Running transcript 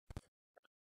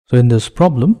So in this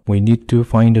problem, we need to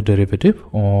find the derivative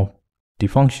of the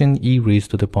function e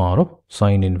raised to the power of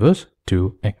sine inverse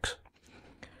 2x.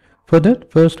 For that,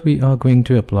 first we are going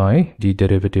to apply the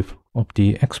derivative of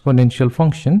the exponential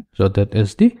function. So that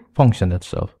is the function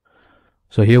itself.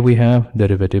 So here we have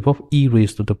derivative of e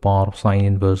raised to the power of sine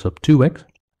inverse of 2x.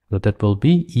 So that will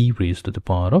be e raised to the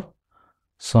power of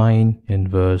sine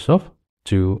inverse of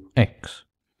 2x.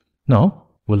 Now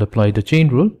we'll apply the chain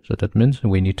rule. So that means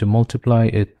we need to multiply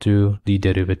it to the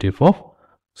derivative of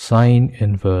sine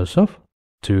inverse of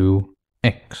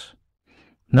 2x.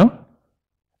 Now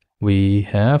we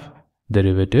have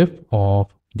derivative of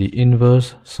the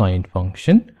inverse sine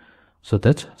function. So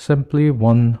that's simply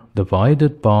 1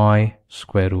 divided by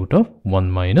square root of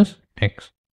 1 minus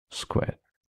x squared.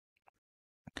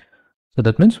 So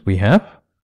that means we have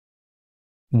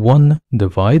 1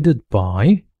 divided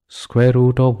by square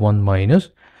root of 1 minus.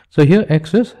 So here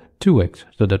x is 2x.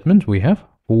 So that means we have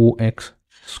 4x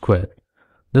squared.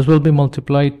 This will be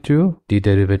multiplied to the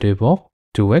derivative of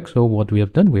 2x. So what we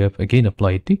have done, we have again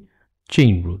applied the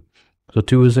chain rule. So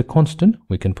 2 is a constant.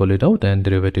 We can pull it out, and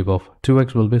derivative of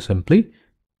 2x will be simply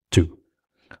 2.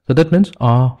 So that means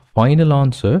our final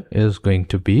answer is going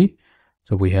to be,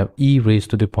 so we have e raised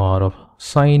to the power of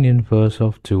sine inverse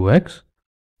of 2x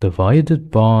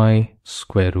divided by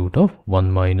square root of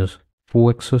 1 minus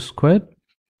 4x squared,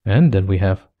 and then we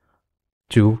have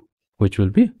 2, which will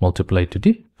be multiplied to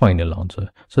the final answer.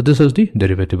 So this is the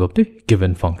derivative of the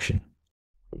given function.